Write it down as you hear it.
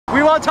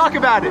won't talk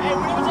about it.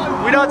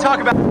 We don't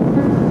talk about it.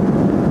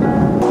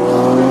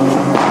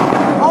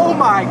 Oh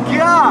my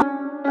God.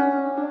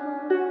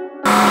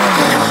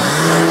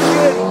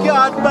 Good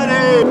God,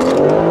 buddy.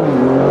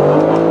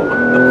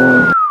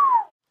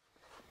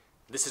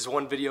 This is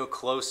one video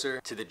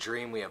closer to the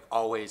dream we have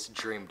always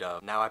dreamed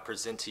of. Now I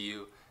present to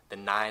you the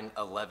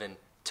 911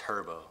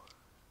 Turbo.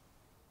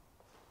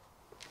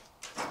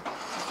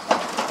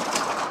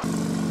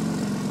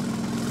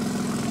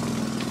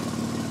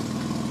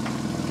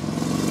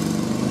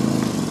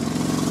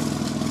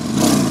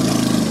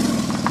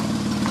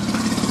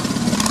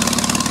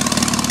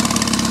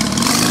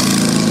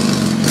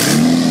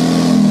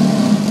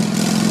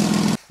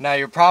 Now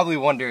you're probably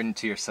wondering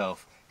to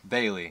yourself,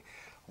 Bailey,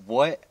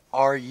 what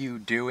are you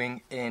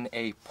doing in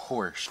a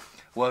Porsche?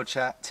 Well,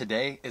 chat,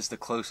 today is the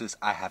closest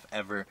I have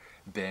ever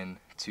been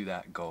to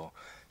that goal.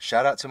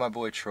 Shout out to my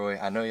boy Troy.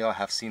 I know y'all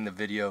have seen the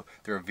video,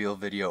 the reveal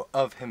video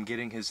of him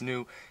getting his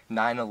new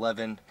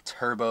 911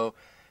 Turbo,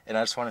 and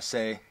I just want to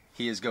say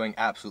he is going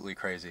absolutely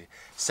crazy.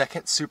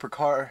 Second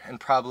supercar in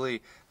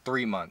probably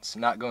 3 months,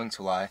 not going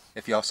to lie.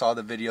 If y'all saw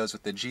the videos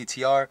with the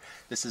GTR,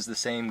 this is the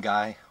same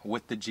guy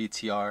with the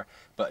GTR,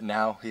 but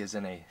now he is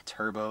in a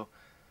Turbo,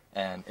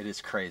 and it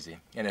is crazy.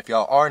 And if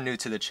y'all are new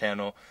to the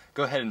channel,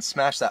 go ahead and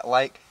smash that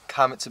like,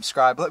 comment,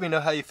 subscribe. Let me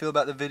know how you feel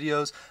about the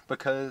videos,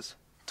 because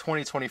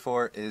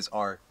 2024 is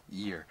our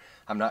year.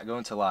 I'm not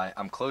going to lie,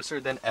 I'm closer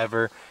than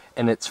ever,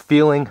 and it's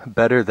feeling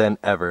better than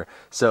ever.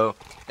 So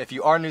if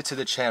you are new to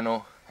the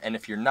channel, and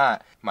if you're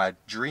not, my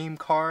dream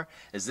car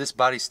is this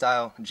body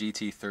style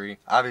GT3.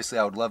 Obviously,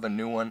 I would love a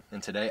new one,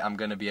 and today I'm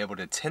going to be able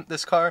to tint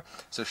this car.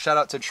 So shout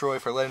out to Troy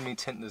for letting me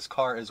tint this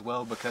car as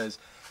well, because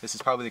this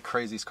is probably the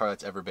craziest car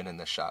that's ever been in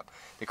this shop.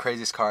 The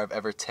craziest car I've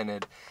ever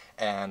tinted,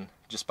 and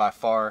just by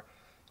far,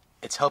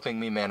 it's helping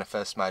me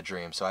manifest my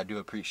dream, so I do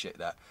appreciate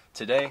that.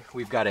 Today,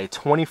 we've got a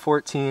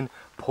 2014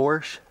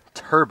 Porsche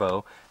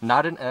Turbo,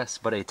 not an S,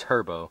 but a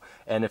Turbo.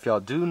 And if y'all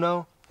do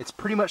know, it's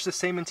pretty much the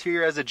same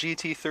interior as a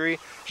GT3,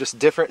 just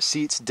different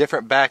seats,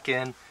 different back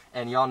end,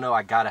 and y'all know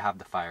I gotta have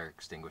the fire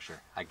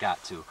extinguisher. I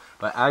got to.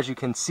 But as you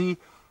can see,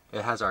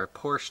 it has our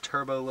Porsche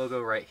Turbo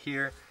logo right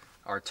here,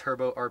 our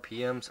turbo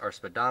RPMs, our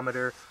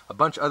speedometer, a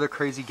bunch of other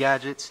crazy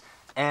gadgets,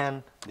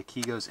 and the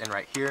key goes in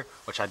right here,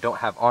 which I don't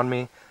have on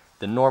me.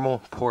 The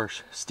normal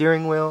Porsche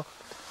steering wheel,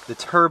 the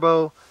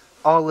turbo,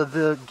 all of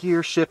the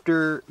gear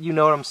shifter, you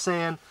know what I'm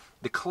saying?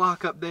 The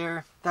clock up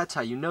there, that's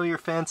how you know you're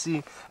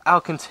fancy.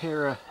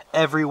 Alcantara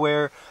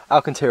everywhere,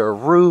 Alcantara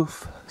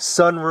roof,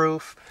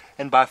 sunroof,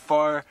 and by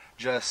far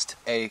just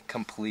a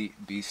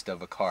complete beast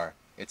of a car.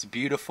 It's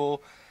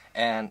beautiful,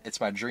 and it's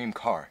my dream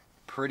car,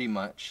 pretty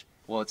much.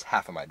 Well, it's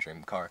half of my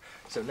dream car.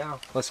 So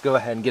now let's go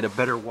ahead and get a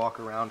better walk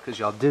around, because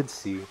y'all did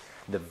see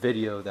the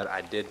video that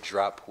I did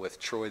drop with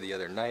Troy the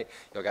other night.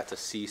 Y'all got to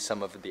see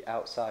some of the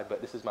outside, but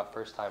this is my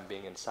first time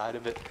being inside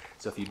of it.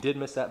 So if you did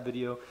miss that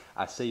video,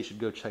 I say you should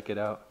go check it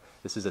out.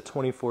 This is a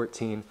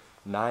 2014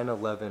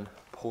 911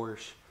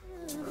 Porsche.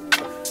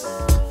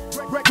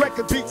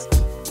 Record beats.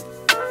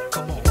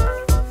 Come on.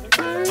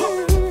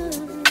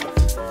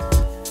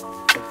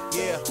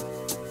 Yeah.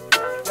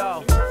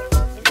 Yo.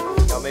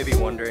 Y'all may be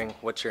wondering,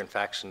 what's your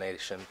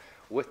infatuation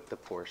with the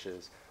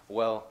Porsches?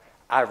 Well,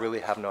 I really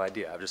have no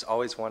idea. I've just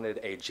always wanted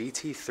a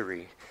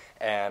GT3,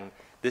 and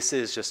this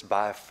is just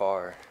by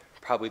far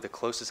probably the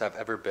closest I've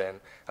ever been.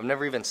 I've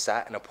never even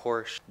sat in a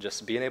Porsche.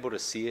 Just being able to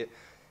see it,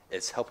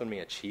 it's helping me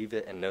achieve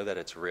it and know that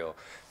it's real.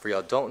 For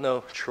y'all don't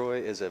know,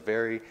 Troy is a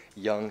very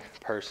young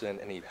person,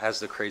 and he has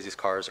the craziest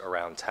cars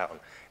around town,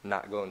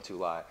 not going to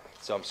lie.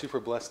 So I'm super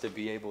blessed to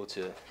be able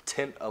to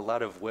tint a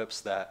lot of whips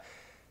that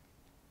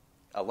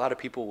a lot of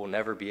people will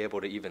never be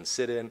able to even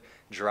sit in,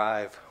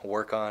 drive,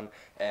 work on.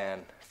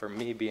 And for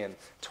me being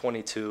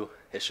 22,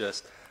 it's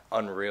just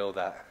unreal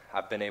that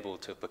I've been able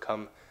to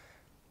become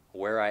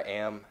where I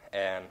am,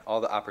 and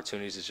all the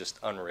opportunities is just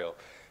unreal.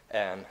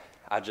 And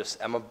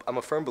I'm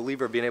a firm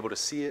believer of being able to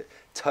see it,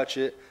 touch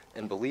it,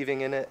 and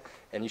believing in it,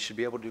 and you should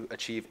be able to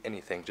achieve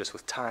anything just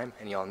with time,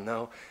 and y'all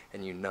know,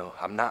 and you know.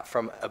 I'm not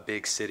from a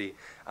big city,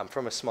 I'm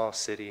from a small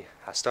city.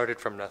 I started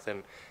from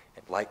nothing,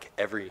 like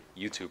every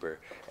YouTuber,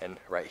 and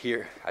right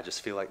here, I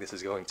just feel like this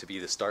is going to be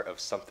the start of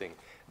something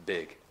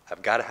big.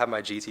 I've got to have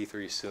my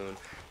GT3 soon,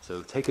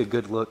 so take a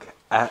good look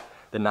at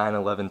the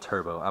 911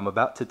 Turbo. I'm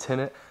about to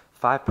tint it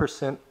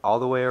 5% all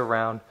the way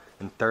around,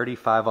 and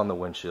 35 on the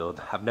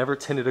windshield. I've never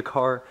tinted a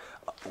car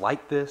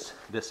like this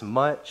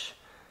much,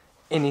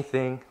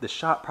 anything. The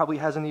shop probably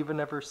hasn't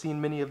even ever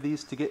seen many of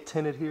these to get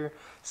tinted here.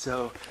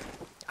 So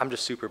I'm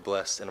just super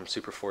blessed, and I'm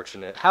super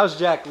fortunate. How's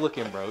Jack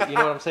looking, bro? You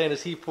know what I'm saying?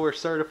 Is he Porsche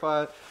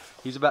certified?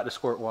 He's about to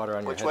squirt water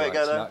on your head. Which way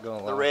it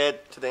go? The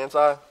red to the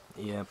inside?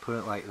 Yeah, put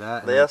it like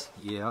that. This?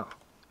 Yeah.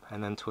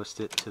 And then twist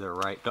it to the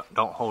right.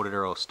 Don't hold it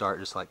or it'll start.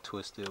 Just like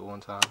twist it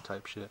one time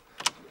type shit.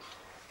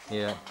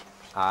 Yeah.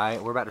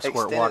 Alright, we're about to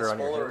squirt water on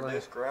your head.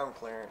 Reduced ground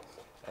clearance.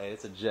 Hey,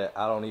 it's a jet.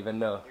 I don't even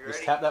know.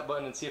 Just tap that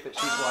button and see if it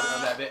shoots water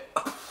on that bit.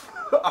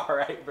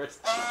 Alright, bro.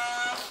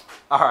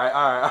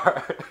 Alright.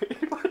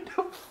 What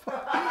the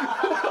fuck?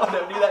 Oh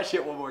no, do that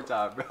shit one more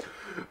time,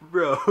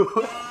 bro.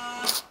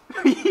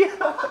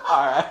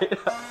 Alright.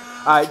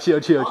 Alright, chill.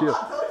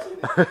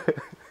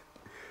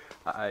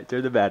 Alright,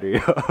 turn the battery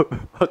off.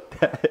 What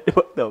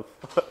the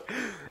fuck?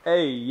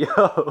 Hey,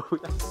 yo.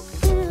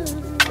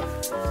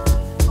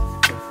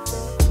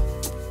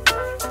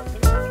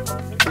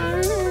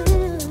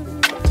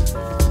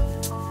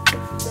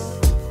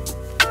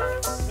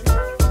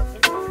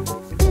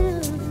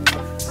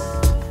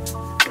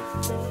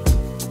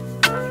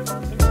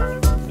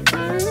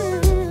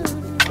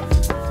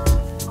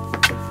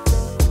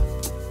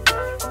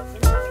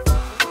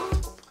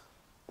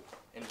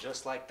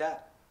 Just like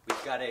that,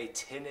 we've got a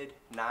tinted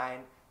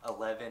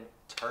 911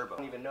 turbo. I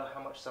don't even know how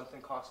much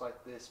something costs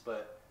like this,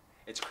 but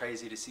it's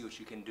crazy to see what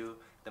you can do.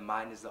 The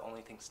mind is the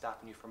only thing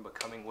stopping you from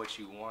becoming what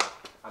you want.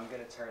 I'm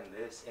gonna turn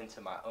this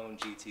into my own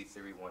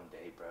GT3 one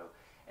day, bro.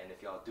 And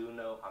if y'all do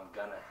know, I'm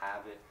gonna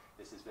have it.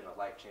 This has been a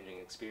life-changing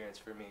experience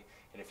for me.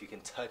 And if you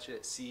can touch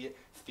it, see it,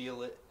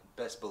 feel it,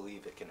 best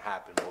believe it can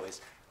happen,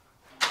 boys.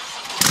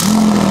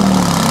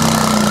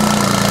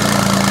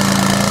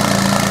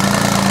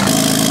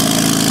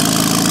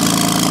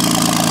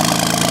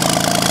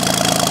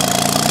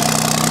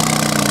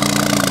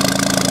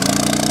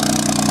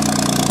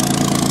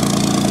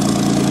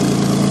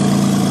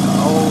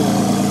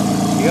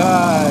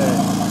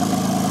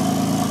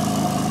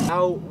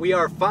 We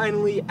are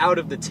finally out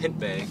of the tint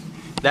bay.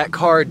 That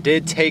car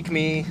did take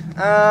me,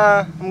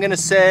 I'm gonna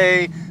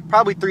say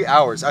probably 3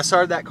 hours. I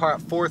started that car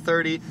at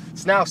 4:30.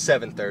 It's now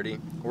 7:30.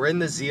 We're in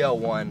the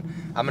ZL1.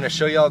 I'm gonna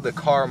show y'all the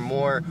car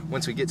more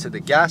once we get to the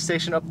gas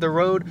station up the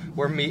road.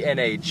 We're meeting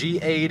a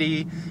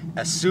G80,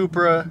 a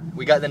Supra.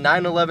 We got the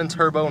 911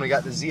 turbo and we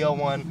got the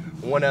ZL1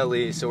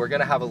 1LE. So we're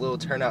gonna have a little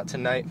turnout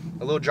tonight,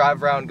 a little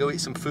drive around, go eat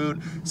some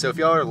food. So if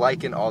y'all are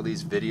liking all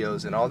these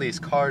videos and all these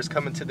cars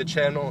coming to the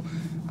channel,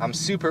 I'm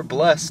super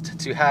blessed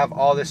to have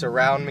all this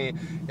around me.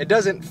 It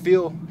doesn't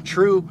feel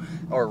true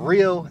or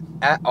real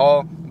at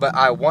all, but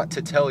I want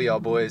to tell y'all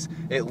boys,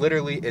 it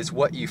literally is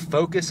what you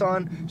focus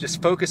on.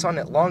 Just focus on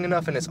it long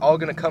enough and it's all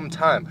gonna come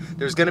time.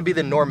 There's gonna be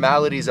the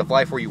normalities of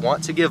life where you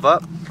want to give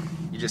up.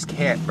 You just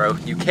can't, bro.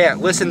 You can't.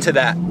 Listen to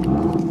that.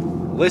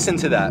 Listen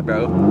to that,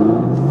 bro.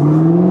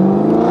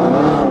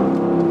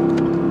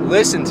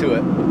 Listen to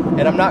it.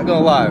 And I'm not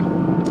gonna lie.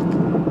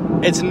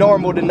 It's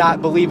normal to not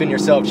believe in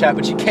yourself, chat,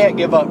 but you can't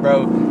give up,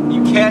 bro.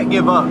 You can't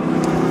give up.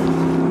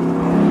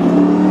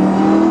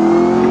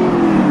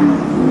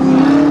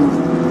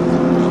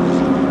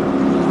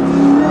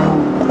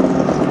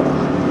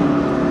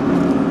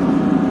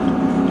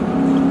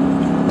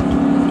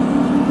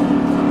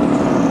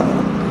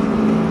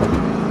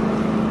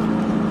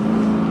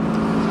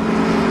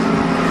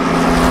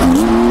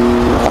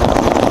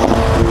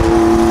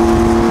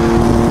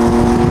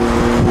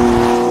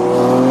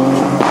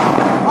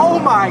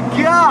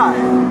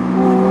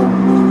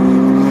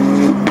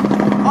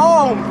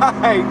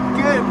 My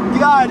good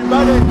God,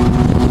 buddy.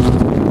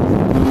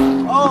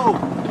 Oh.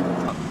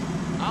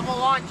 I'm gonna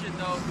launch it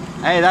though.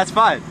 Hey, that's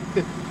fine.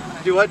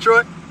 Do what,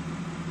 Troy?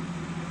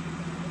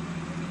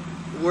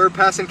 We're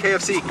passing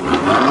KFC.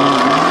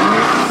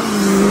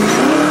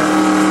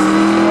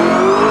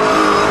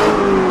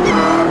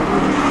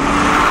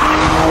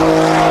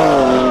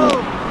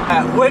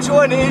 Which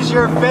one is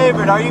your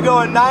favorite? Are you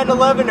going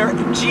 911 or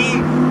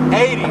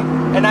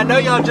G80? And I know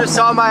y'all just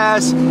saw my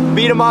ass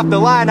beat him off the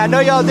line. I know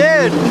y'all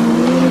did.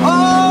 Oh!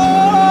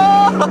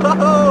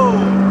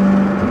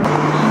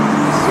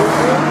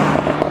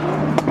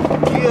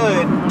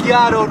 Good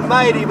God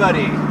almighty,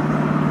 buddy.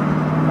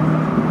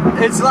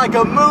 It's like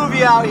a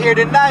movie out here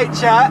tonight,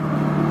 chat.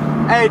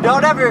 Hey,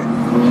 don't ever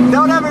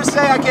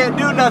say I can't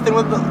do nothing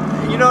with the,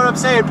 you know what I'm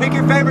saying? Pick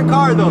your favorite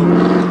car though.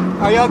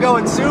 Are y'all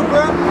going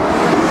Supra?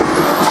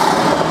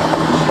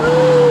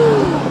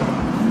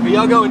 Are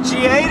y'all going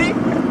G80?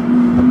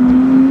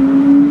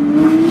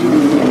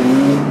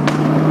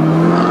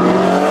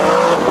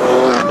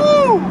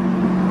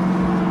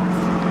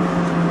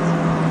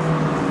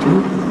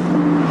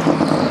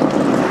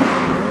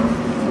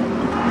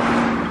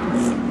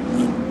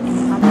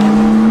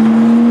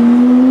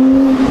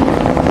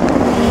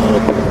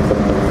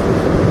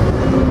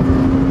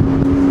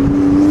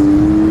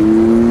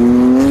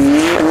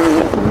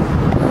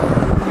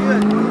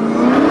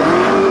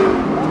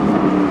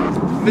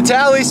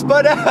 Vitaly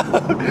spun out.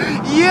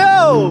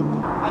 Yo!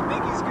 I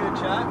think he's good,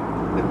 chat.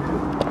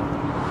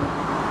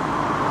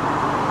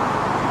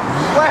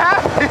 What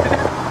happened?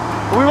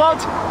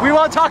 We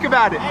won't talk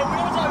about it.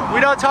 Hey, we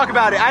don't talk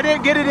about it. I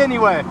didn't get it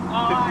anyway.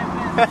 Oh,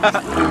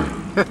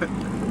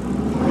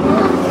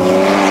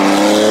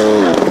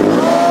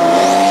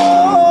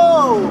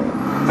 oh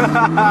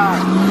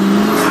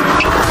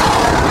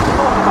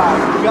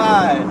my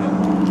God.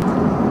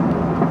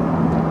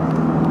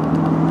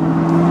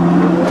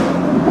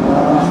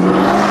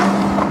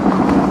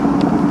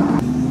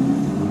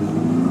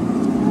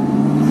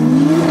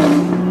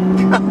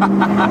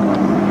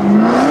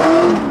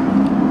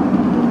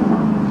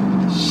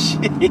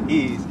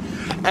 Jeez.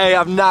 Hey,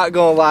 I'm not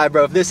gonna lie,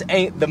 bro. If this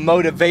ain't the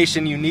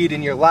motivation you need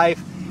in your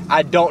life,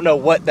 I don't know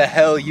what the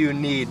hell you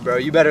need, bro.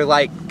 You better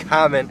like,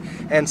 comment,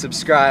 and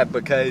subscribe,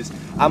 because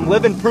I'm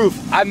living proof.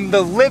 I'm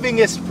the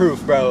livingest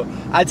proof, bro.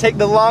 I take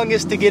the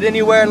longest to get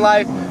anywhere in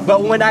life,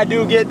 but when I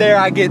do get there,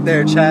 I get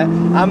there, chat.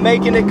 I'm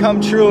making it come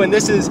true, and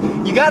this is,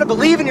 you gotta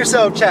believe in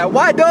yourself, chat.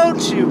 Why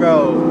don't you,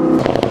 bro?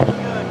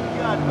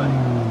 God,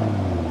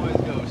 buddy.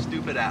 Boys go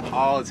stupid at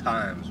all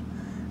times.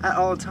 At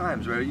all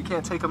times, bro. You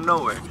can't take them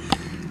nowhere.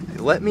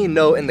 Let me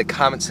know in the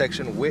comment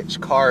section which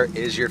car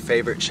is your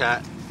favorite,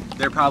 chat.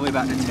 They're probably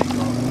about to take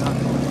off.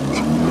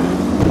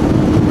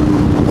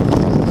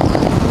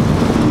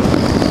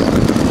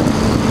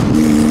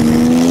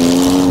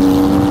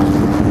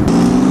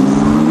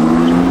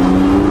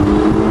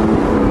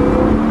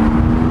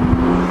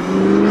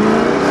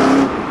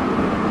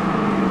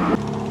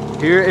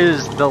 Here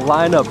is the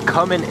lineup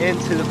coming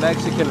into the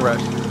Mexican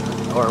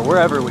restaurant, or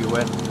wherever we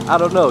went. I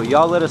don't know.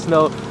 Y'all let us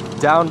know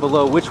down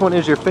below which one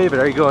is your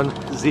favorite. Are you going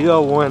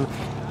Z01,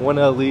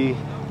 1LE?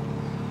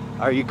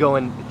 Are you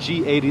going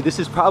G80? This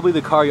is probably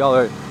the car y'all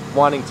are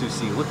wanting to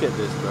see. Look at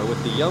this, bro.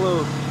 With the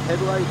yellow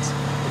headlights,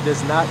 it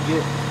does not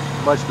get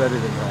much better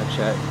than that,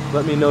 chat.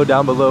 Let me know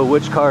down below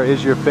which car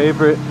is your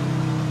favorite.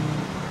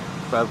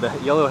 Bro, the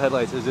yellow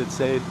headlights is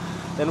insane.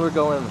 Then we're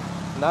going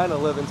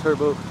 911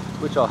 turbo,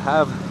 which I'll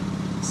have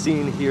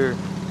seen here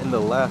in the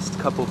last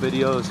couple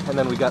videos. And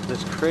then we got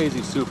this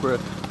crazy Supra,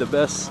 the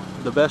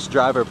best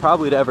driver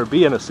probably to ever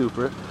be in a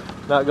Supra.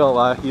 Not gonna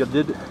lie, you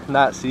did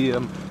not see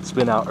him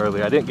spin out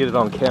earlier. I didn't get it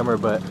on camera,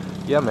 but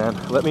yeah, man,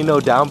 let me know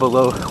down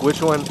below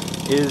which one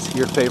is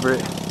your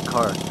favorite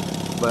car.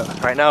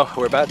 But right now,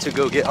 we're about to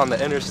go get on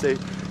the interstate,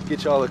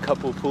 get y'all a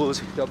couple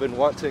pulls. Y'all been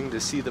wanting to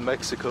see the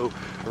Mexico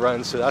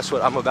run, so that's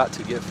what I'm about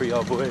to get for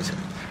y'all boys.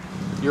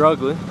 You're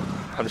ugly.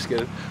 I'm just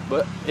kidding.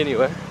 But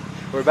anyway,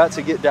 we're about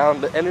to get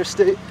down the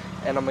interstate,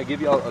 and I'm gonna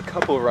give y'all a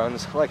couple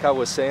runs. Like I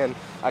was saying,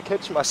 I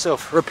catch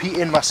myself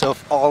repeating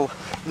myself all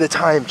the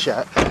time,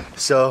 chat.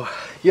 So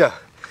yeah,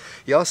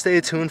 y'all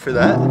stay tuned for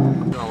that.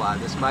 I'm gonna lie,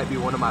 this might be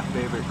one of my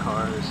favorite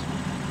cars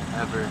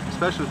ever,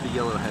 especially with the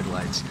yellow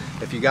headlights.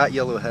 If you got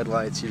yellow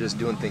headlights, you're just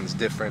doing things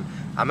different.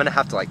 I'm gonna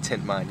have to like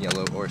tint mine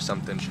yellow or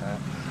something, chat.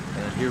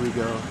 And here we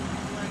go.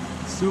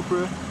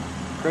 Supra,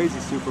 crazy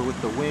Supra with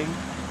the wing.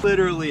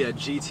 Literally a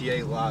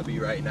GTA lobby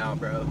right now,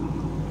 bro.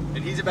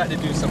 And he's about to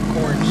do some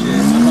corn shit.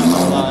 I'm not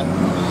gonna lie.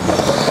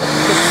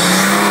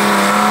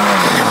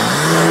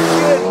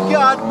 Good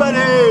God,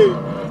 buddy!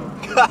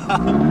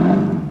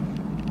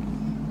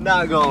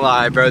 Not gonna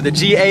lie, bro. The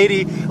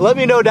G80, let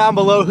me know down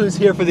below who's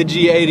here for the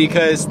G80,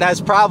 because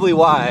that's probably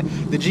why.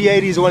 The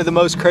G80 is one of the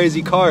most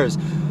crazy cars.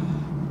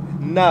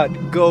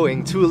 Not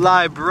going to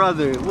lie,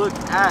 brother. Look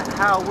at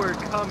how we're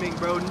coming,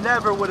 bro.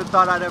 Never would have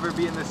thought I'd ever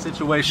be in this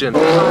situation.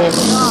 Good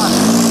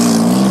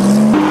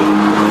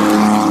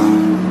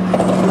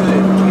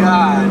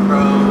God,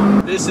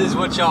 bro. This is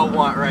what y'all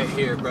want right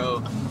here,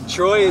 bro.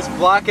 Troy is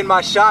blocking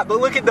my shot, but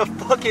look at the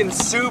fucking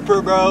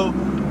Supra, bro.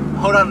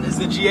 Hold on, is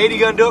the G80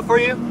 gonna do it for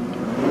you?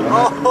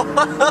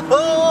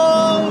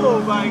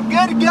 Oh my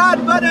good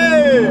God,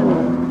 buddy!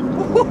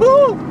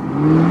 Woohoo!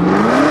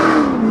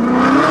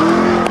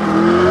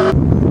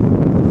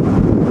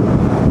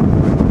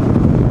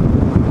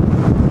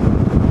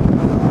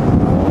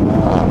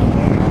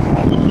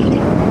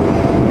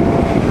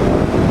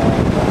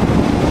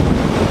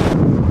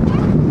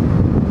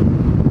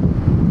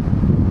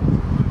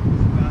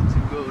 About to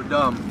go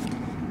dumb.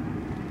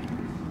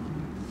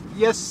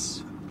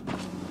 Yes.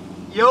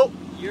 Yo.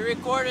 You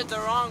recorded the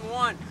wrong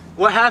one.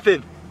 What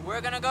happened?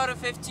 We're gonna go to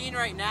 15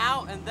 right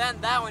now, and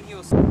then that one he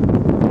will.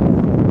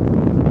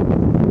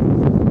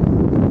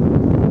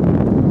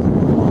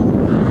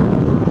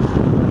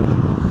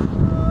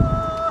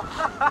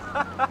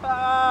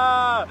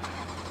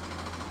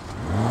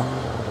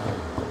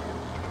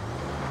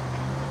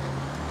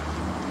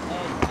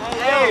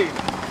 Hey,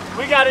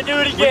 we gotta do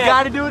it again. we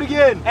gotta do it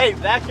again. Hey,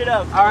 back it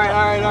up. All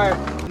right.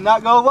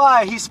 Not gonna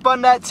lie, he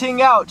spun that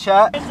ting out,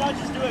 chat. I'll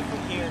just do it from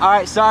here. All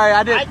right, sorry,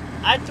 I did.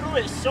 I threw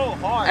it so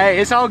hard. Hey,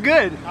 it's all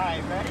good. All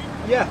right, ready?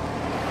 Yeah.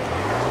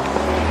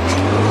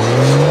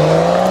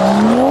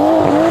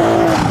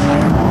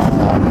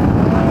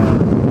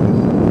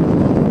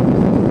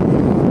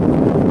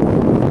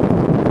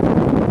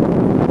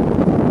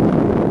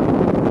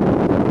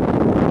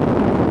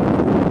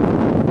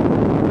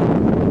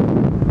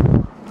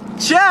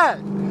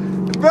 Chat,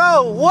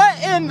 bro, what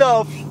in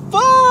the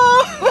fuck?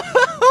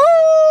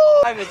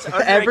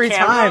 Every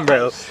time,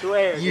 bro. I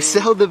swear, you dude.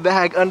 sell the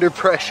bag under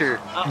pressure.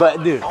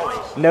 But dude,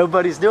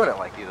 nobody's doing it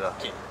like you though.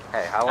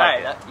 Hey, I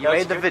like it. You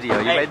made the video.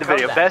 You made the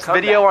video. Best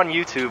video on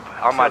YouTube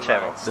on my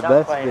channel. The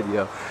best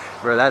video.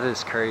 Bro, that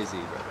is crazy,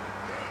 bro.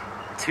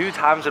 2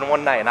 times in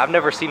one night, and I've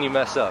never seen you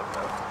mess up,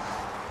 bro.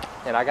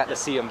 And I got to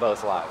see them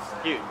both live.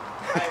 Dude.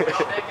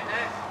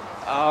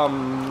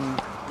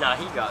 Nah,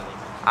 he got me.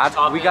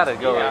 We gotta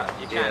go. Yeah,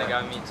 you kinda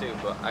got me too,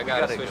 but I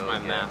gotta switch my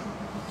map.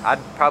 I'd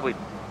probably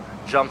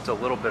jumped a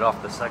little bit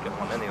off the second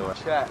one anyway.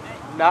 Chat,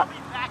 not.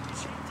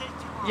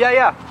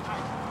 Yeah.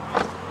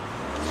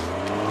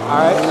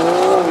 Alright.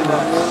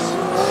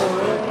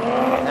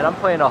 And I'm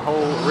playing a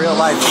whole real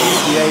life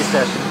GTA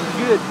session.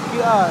 Good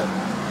God.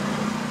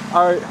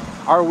 Alright.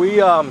 Are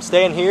we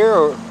staying here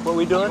or what are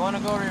we doing? You want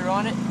to go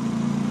rerun it?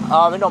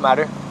 It don't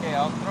matter. Okay,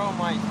 I'll throw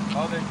my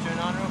other tune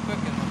on real quick.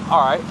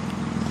 All right.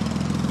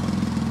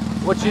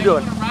 What you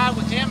doing? You want to ride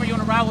with him or you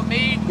want to ride with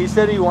me? He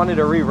said he wanted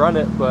to rerun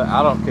it, but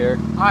I don't care.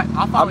 All right,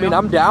 I'll follow you.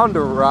 I'm down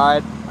to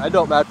ride. I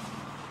don't matter.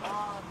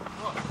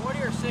 What, 40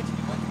 or 60?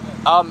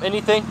 What's good?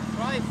 Anything?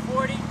 Probably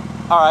 40.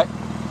 All right.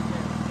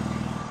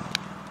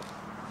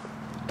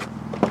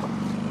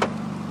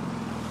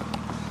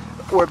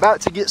 We're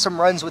about to get some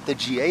runs with the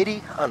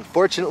G80.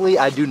 Unfortunately,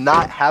 I do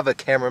not have a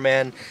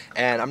cameraman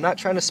and I'm not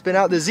trying to spin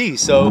out the Z,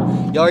 so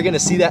y'all are gonna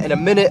see that in a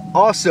minute.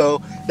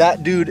 Also,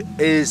 that dude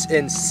is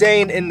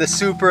insane in the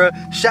Supra.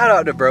 Shout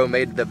out to bro,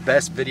 made the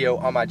best video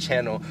on my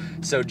channel.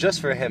 So just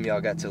for him,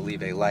 y'all got to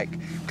leave a like,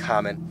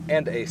 comment,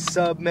 and a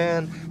sub,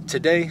 man.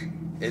 Today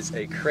is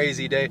a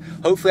crazy day.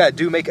 Hopefully I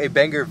do make a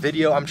banger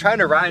video. I'm trying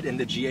to ride in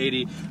the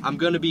G80. I'm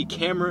gonna be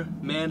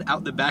cameraman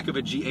out the back of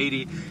a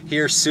G80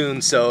 here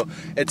soon, so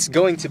it's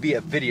going to be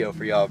a video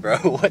for y'all, bro.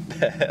 What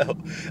the hell?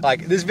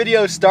 Like, this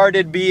video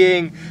started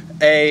being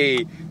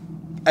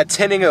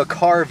attending a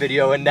car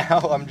video, and now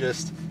I'm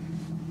just,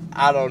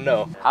 I don't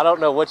know. I don't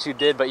know what you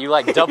did, but you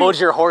like doubled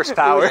your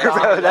horsepower,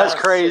 bro. That's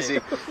crazy.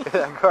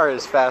 That car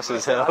is fast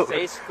as hell.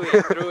 Basically,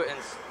 I threw it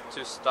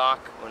to stock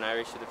when I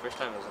raced it the first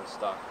time. It was in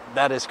stock.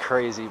 That is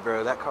crazy,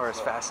 bro. That car is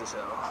fast as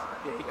hell.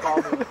 Yeah, he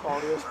called me and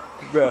called us.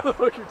 Bro.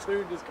 Look, you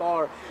tuned his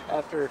car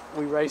after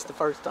we raced the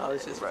first time.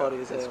 It's just funny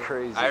as hell. It's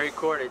crazy. I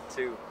recorded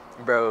too.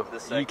 Bro,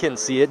 you can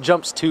see it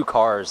jumps 2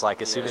 cars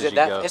like as soon as you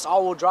go. It's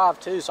all-wheel drive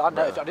too, so I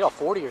know if I did a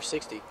 40 or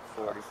 60.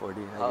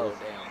 40. Oh,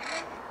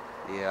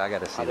 damn. Yeah, I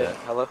gotta see that.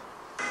 Hello?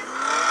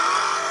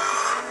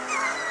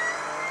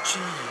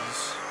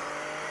 Jeez.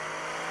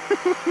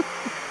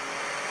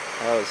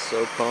 I was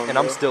so pumped. And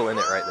I'm still in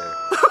it right there.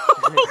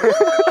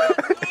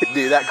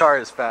 Dude, that car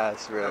is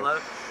fast, bro. Hello?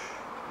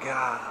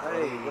 God.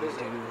 Hey, what is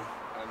it?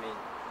 I mean,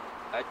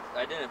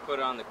 I didn't put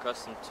it on the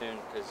custom tune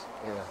because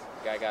the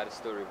guy got to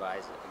still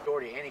revise it.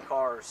 Majority any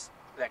cars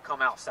that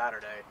come out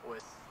Saturday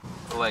with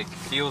Like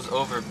feels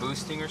over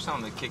boosting or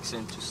something, it kicks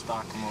into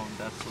stock mode.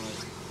 That's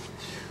what,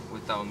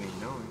 without me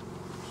knowing.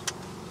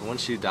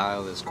 Once you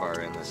dial this car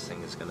in, this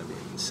thing is gonna be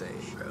insane,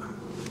 bro.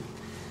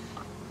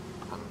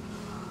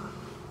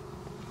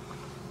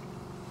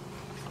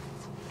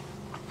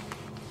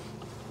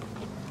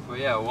 But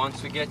yeah,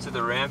 once we get to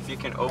the ramp, you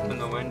can open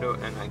the window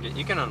and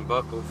you can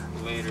unbuckle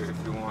later if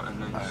you want,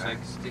 and then just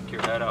like stick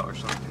your head out or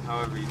something,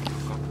 however you feel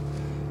comfortable.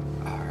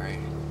 Alright.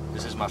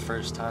 This is my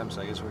first time,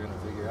 so I guess we're gonna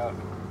figure out.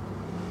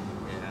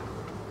 Yeah.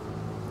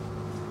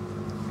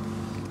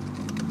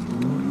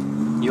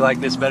 You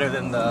like this better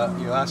than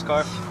your last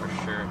car? For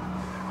sure.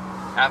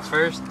 At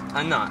first,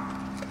 I'm not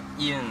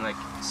even like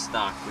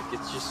stock. Like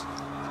it's just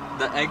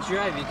the X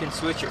drive. You can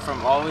switch it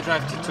from all-wheel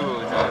drive to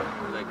two-wheel drive,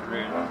 or like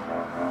rear.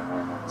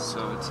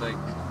 So it's like.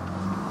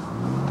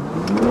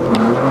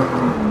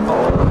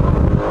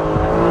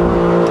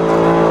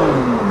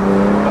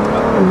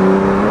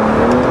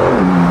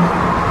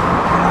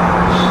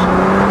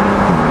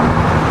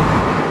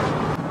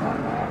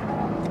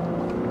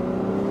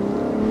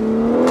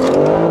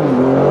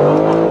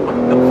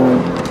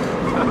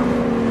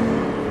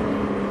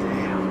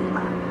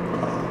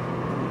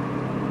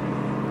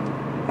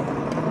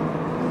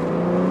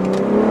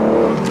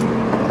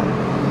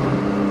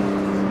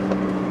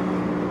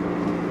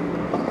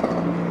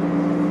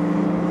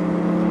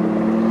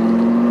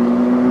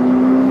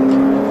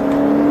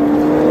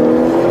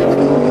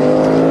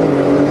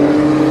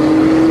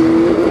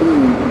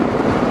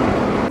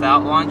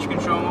 Launch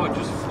control mode,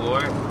 just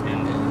floor,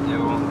 and it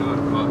won't do it.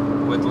 But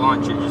with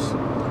launch,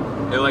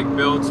 it like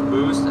builds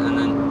boost, and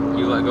then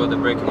you let go of the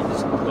brake, and it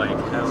just like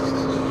hell.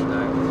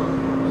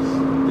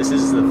 This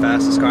is the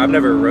fastest car. I've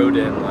never rode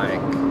in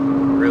like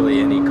really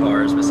any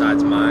cars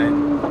besides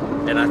mine,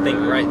 and I think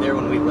right there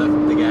when we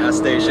left the gas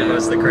station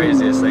was the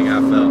craziest thing I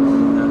felt.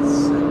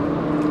 That's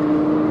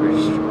for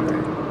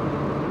sure.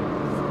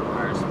 For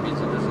higher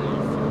speeds, it doesn't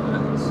even feel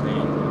that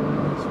insane.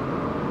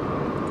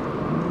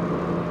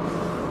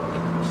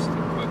 Just a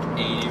quick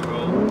 80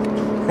 roll.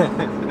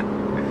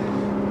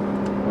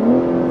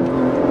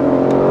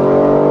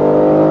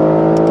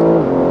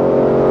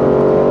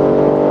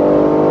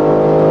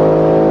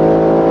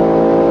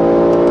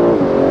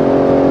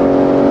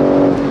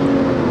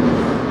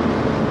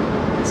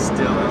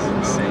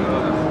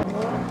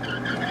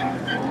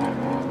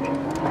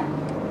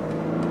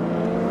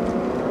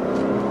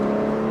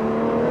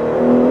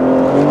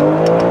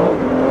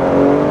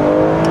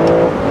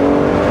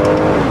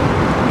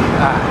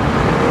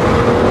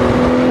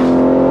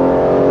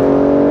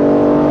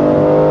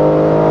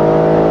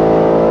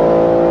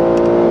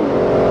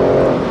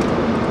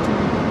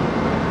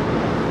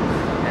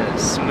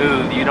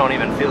 You don't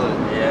even feel it.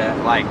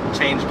 Yeah. Like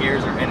change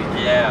gears or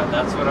anything. Yeah,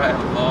 that's what I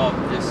love.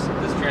 This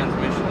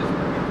transmission is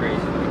pretty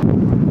crazy.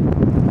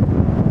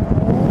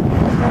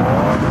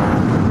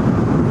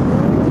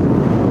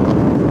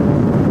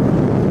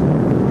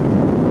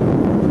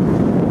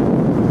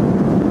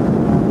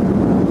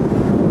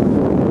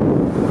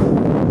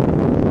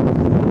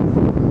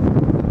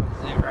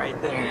 Right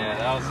there. Yeah,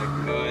 that was a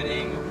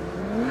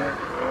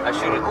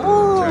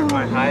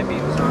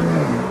I-beams on.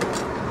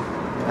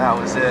 That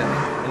was it.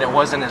 And it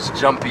wasn't as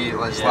jumpy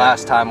as Yeah.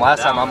 last time. Last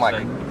That time I'm was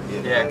like,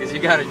 yeah, because you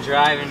gotta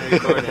drive and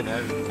record and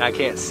everything. I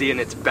can't see and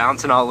it's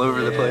bouncing all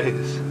over the Yeah.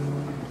 place.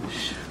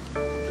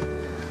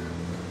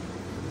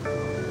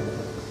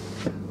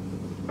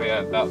 But yeah,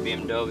 about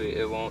BMW,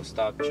 it won't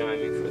stop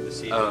chiming for the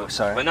seatbelt. Oh,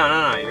 sorry. But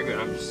no, you're good.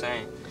 I'm just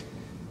saying.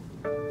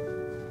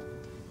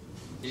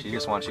 She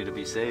just wants you to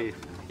be safe.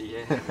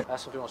 Yeah.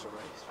 That's what he wants to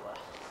race.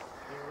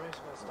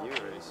 Right? You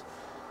race.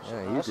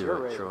 Yeah, That's your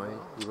race.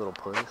 you little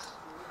puss.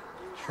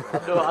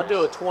 I'll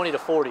do a 20 to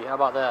 40. How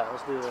about that?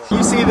 Let's do that.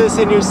 You see this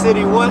in your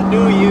city, what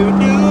do you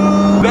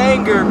do?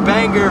 Banger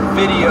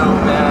video,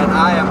 man.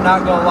 I am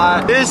not gonna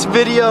lie. This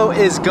video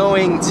is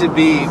going to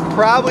be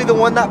probably the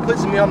one that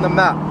puts me on the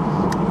map.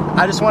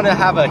 I just want to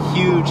have a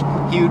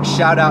huge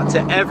shout out to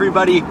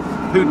everybody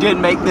who did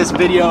make this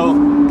video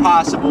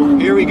possible.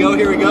 Here we go.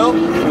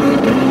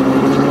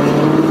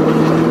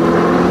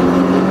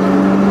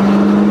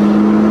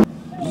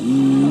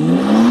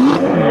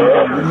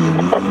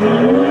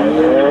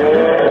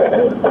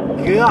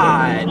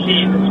 God.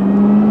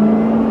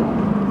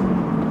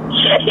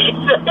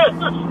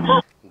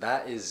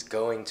 That is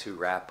going to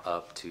wrap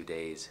up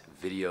today's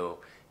video.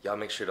 Y'all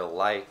make sure to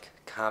like,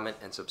 comment,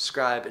 and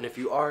subscribe. And if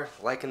you are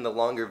liking the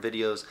longer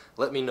videos,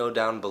 let me know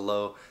down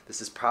below.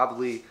 This is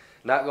probably,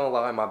 not gonna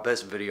lie, my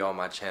best video on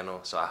my channel,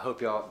 so I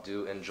hope y'all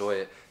do enjoy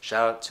it.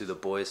 Shout out to the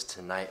boys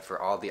tonight for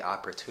all the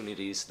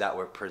opportunities that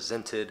were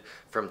presented,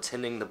 from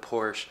tending the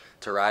Porsche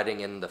to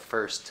riding in the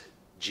first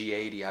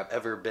G80 I've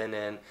ever been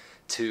in,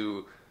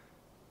 to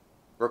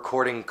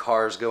recording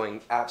cars going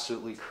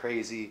absolutely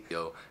crazy.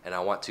 And I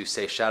want to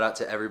say shout out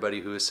to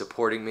everybody who is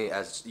supporting me,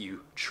 as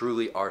you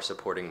truly are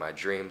supporting my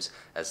dreams,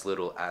 as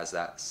little as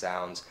that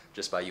sounds.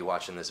 Just by you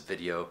watching this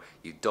video,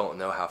 you don't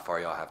know how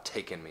far y'all have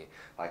taken me.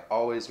 Like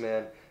always,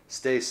 man,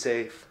 stay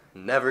safe,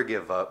 never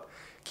give up,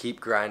 keep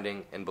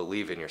grinding, and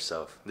believe in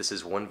yourself. This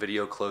is one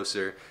video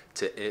closer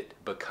to it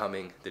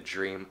becoming the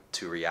dream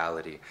to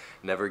reality.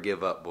 Never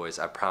give up, boys.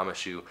 I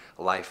promise you,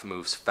 life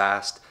moves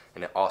fast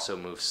and it also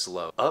moves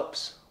slow.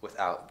 Ups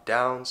without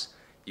downs.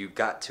 You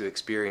got to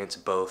experience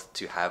both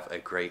to have a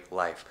great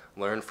life.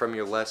 Learn from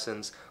your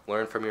lessons,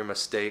 learn from your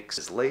mistakes.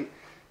 It's late.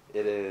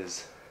 It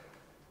is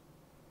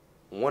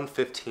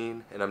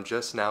 1:15 and I'm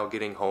just now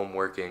getting home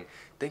working.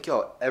 Thank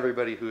y'all,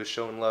 everybody who has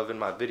shown love in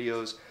my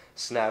videos,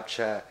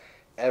 Snapchat,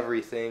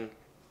 everything.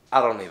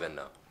 I don't even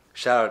know.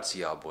 Shout out to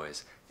y'all,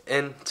 boys.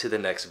 And to the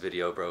next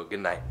video, bro.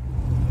 Good night.